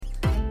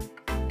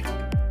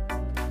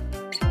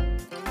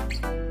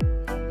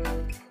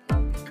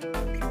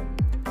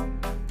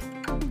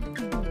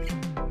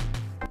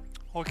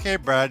Okay,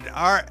 Brad,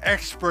 our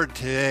expert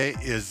today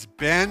is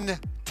Ben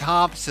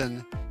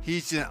Thompson.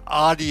 He's an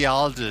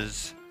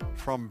audiologist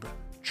from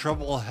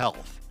Trouble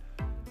Health.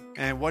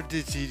 And what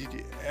does he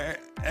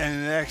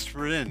an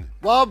expert in?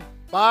 Well,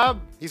 Bob,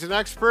 he's an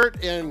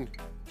expert in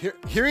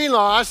hearing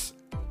loss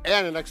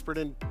and an expert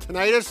in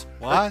tinnitus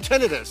What? or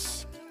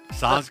tinnitus.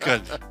 Sounds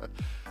good.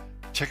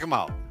 Check him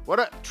out. What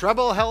a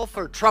treble health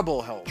or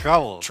trouble health?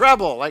 Trouble.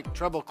 Treble, like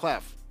treble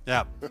clef.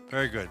 Yeah,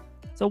 very good.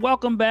 So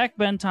welcome back,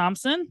 Ben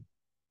Thompson.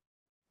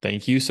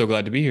 Thank you. So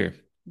glad to be here.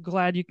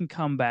 Glad you can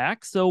come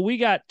back. So we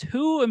got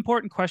two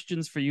important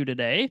questions for you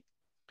today.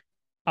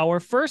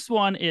 Our first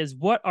one is,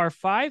 what are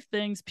 5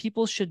 things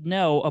people should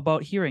know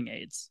about hearing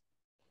aids?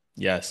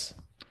 Yes.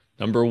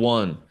 Number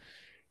 1,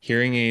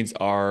 hearing aids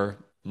are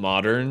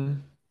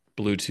modern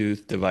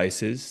Bluetooth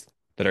devices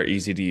that are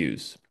easy to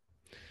use.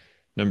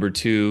 Number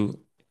 2,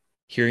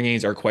 hearing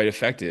aids are quite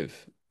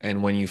effective.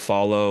 And when you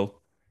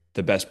follow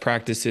the best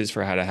practices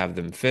for how to have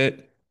them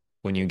fit,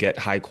 when you get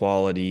high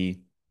quality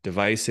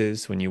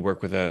devices, when you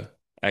work with an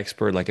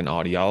expert like an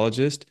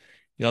audiologist,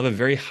 you'll have a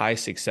very high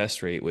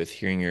success rate with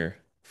hearing your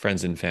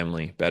friends and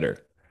family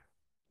better.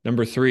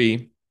 Number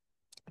 3,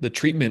 the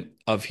treatment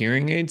of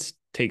hearing aids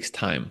takes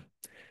time.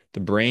 The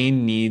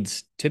brain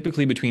needs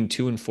typically between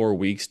 2 and 4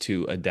 weeks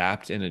to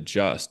adapt and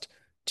adjust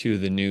to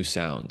the new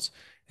sounds.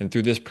 And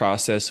through this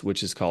process,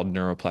 which is called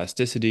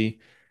neuroplasticity,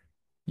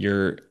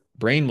 your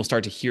brain will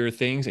start to hear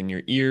things and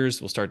your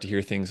ears will start to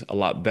hear things a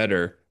lot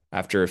better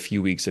after a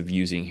few weeks of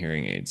using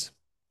hearing aids.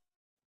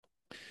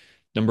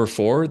 Number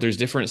 4, there's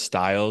different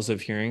styles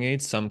of hearing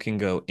aids. Some can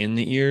go in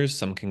the ears,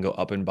 some can go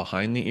up and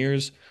behind the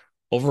ears.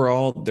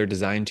 Overall, they're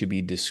designed to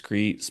be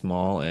discreet,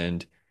 small,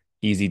 and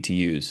easy to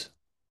use.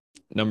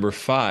 Number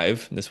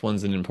 5, this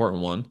one's an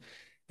important one,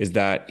 is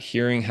that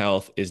hearing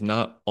health is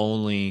not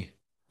only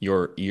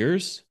your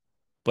ears,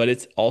 but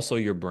it's also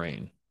your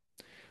brain.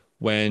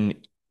 When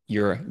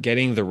you're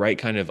getting the right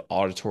kind of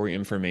auditory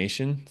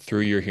information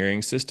through your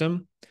hearing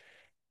system,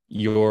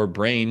 your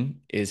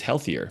brain is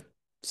healthier.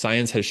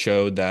 Science has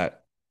showed that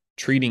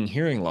treating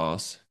hearing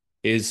loss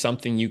is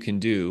something you can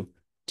do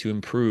to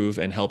improve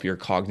and help your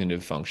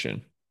cognitive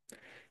function.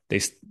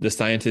 The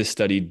scientists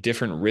studied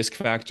different risk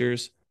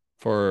factors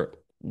for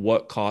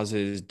what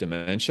causes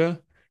dementia,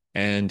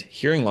 and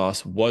hearing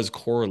loss was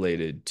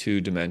correlated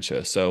to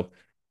dementia. So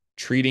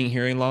treating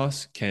hearing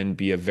loss can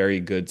be a very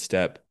good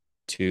step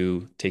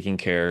to taking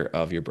care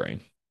of your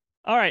brain.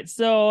 All right.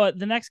 So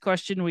the next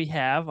question we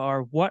have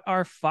are, what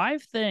are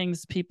 5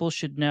 things people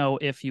should know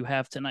if you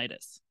have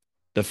tinnitus?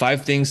 The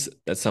 5 things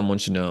that someone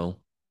should know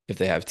if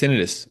they have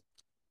tinnitus.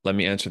 Let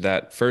me answer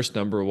that. First,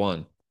 number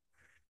 1,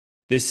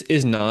 this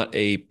is not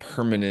a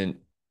permanent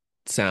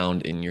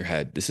sound in your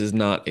head. This is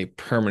not a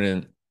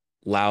permanent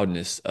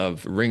loudness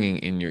of ringing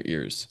in your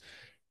ears.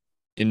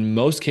 In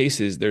most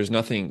cases, there's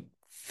nothing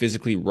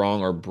physically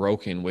wrong or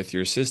broken with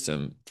your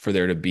system for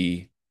there to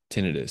be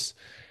tinnitus.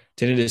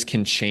 Tinnitus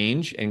can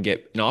change and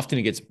often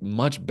it gets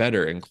much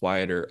better and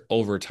quieter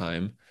over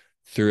time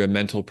through a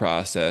mental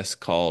process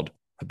called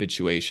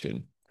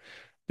habituation.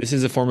 This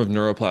is a form of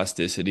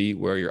neuroplasticity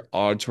where your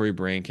auditory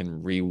brain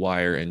can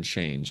rewire and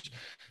change.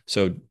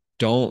 So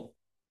don't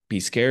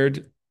be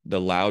scared. The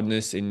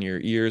loudness in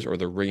your ears or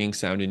the ringing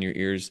sound in your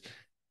ears,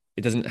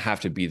 it doesn't have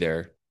to be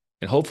there.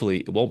 And hopefully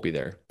it won't be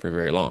there for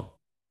very long.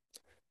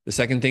 The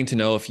second thing to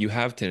know if you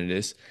have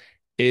tinnitus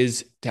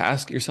is to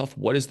ask yourself,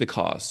 what is the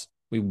cause?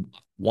 We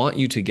want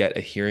you to get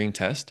a hearing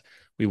test.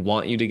 We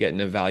want you to get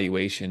an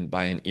evaluation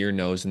by an ear,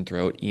 nose, and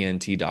throat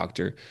ENT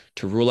doctor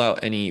to rule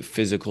out any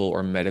physical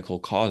or medical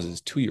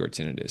causes to your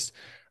tinnitus,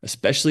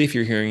 especially if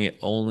you're hearing it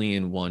only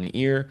in one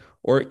ear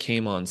or it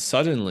came on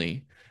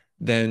suddenly,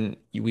 then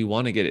we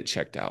want to get it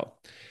checked out.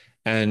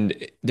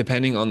 And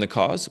depending on the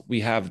cause, we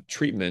have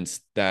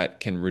treatments that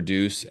can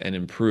reduce and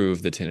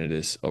improve the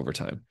tinnitus over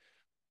time.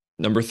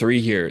 Number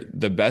 3 here,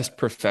 the best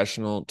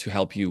professional to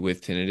help you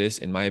with tinnitus,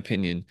 in my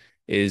opinion,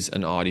 is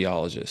an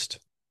audiologist.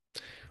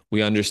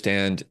 We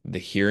understand the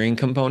hearing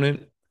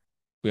component.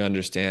 We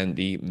understand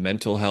the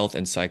mental health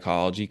and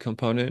psychology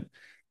component,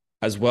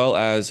 as well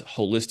as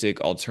holistic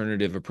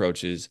alternative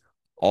approaches.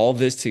 All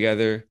this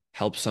together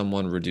helps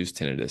someone reduce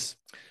tinnitus.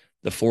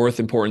 The 4th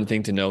important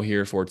thing to know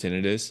here for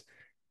tinnitus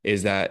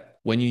is that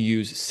when you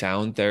use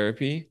sound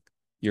therapy,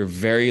 you're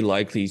very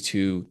likely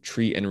to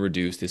treat and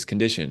reduce this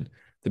condition.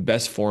 The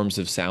best forms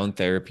of sound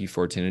therapy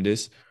for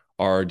tinnitus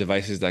are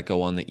devices that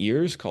go on the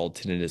ears called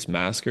tinnitus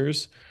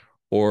maskers,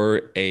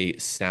 or a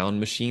sound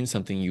machine,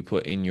 something you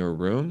put in your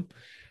room,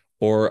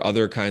 or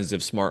other kinds of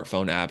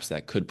smartphone apps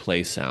that could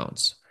play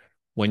sounds.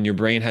 When your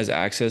brain has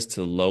access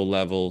to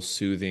low-level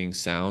soothing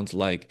sounds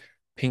like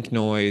pink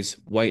noise,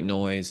 white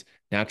noise,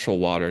 natural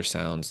water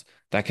sounds,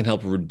 that can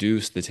help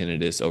reduce the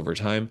tinnitus over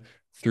time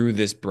through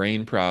this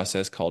brain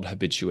process called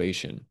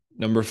habituation.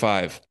 Number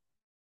 5,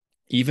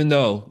 even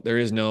though there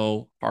is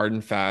no hard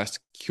and fast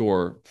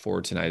cure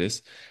for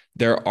tinnitus,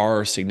 there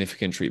are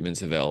significant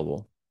treatments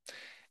available.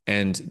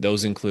 And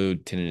those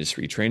include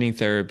tinnitus retraining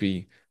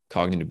therapy,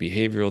 cognitive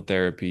behavioral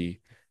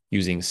therapy,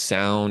 using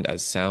sound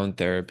as sound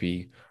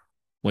therapy,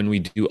 When we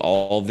do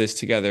all of this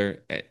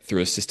together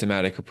through a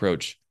systematic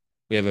approach,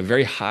 we have a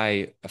very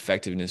high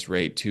effectiveness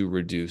rate to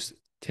reduce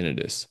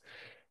tinnitus.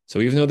 So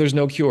even though there's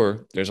no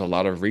cure, there's a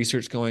lot of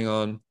research going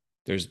on.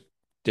 There's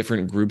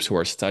different groups who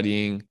are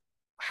studying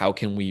how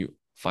can we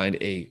find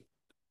a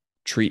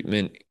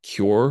treatment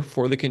cure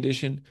for the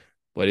condition.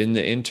 But in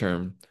the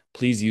interim,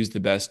 please use the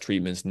best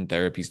treatments and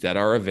therapies that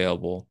are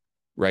available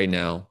right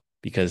now,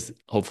 because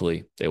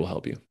hopefully they will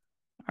help you.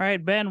 All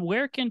right, Ben,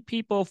 where can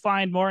people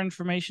find more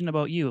information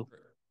about you?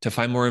 To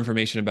find more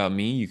information about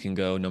me, you can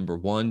go number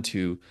one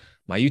to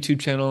my YouTube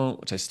channel,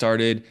 which I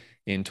started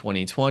in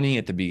 2020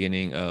 at the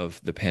beginning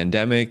of the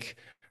pandemic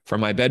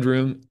from my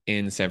bedroom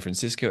in the San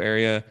Francisco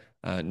area.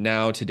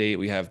 Now to date,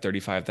 we have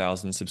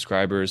 35,000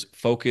 subscribers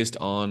focused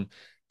on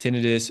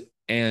tinnitus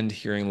and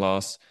hearing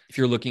loss. If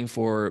you're looking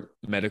for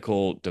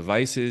medical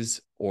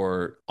devices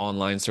or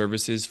online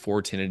services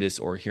for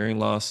tinnitus or hearing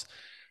loss,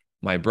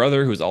 my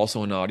brother, who's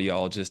also an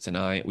audiologist,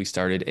 and we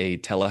started a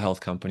telehealth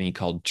company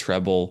called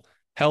Treble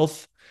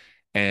Health,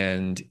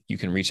 and you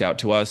can reach out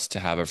to us to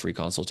have a free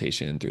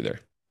consultation through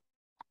there.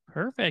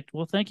 Perfect.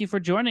 Well, thank you for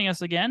joining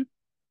us again.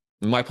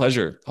 My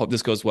pleasure. Hope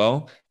this goes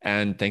well,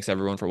 and thanks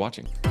everyone for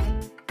watching.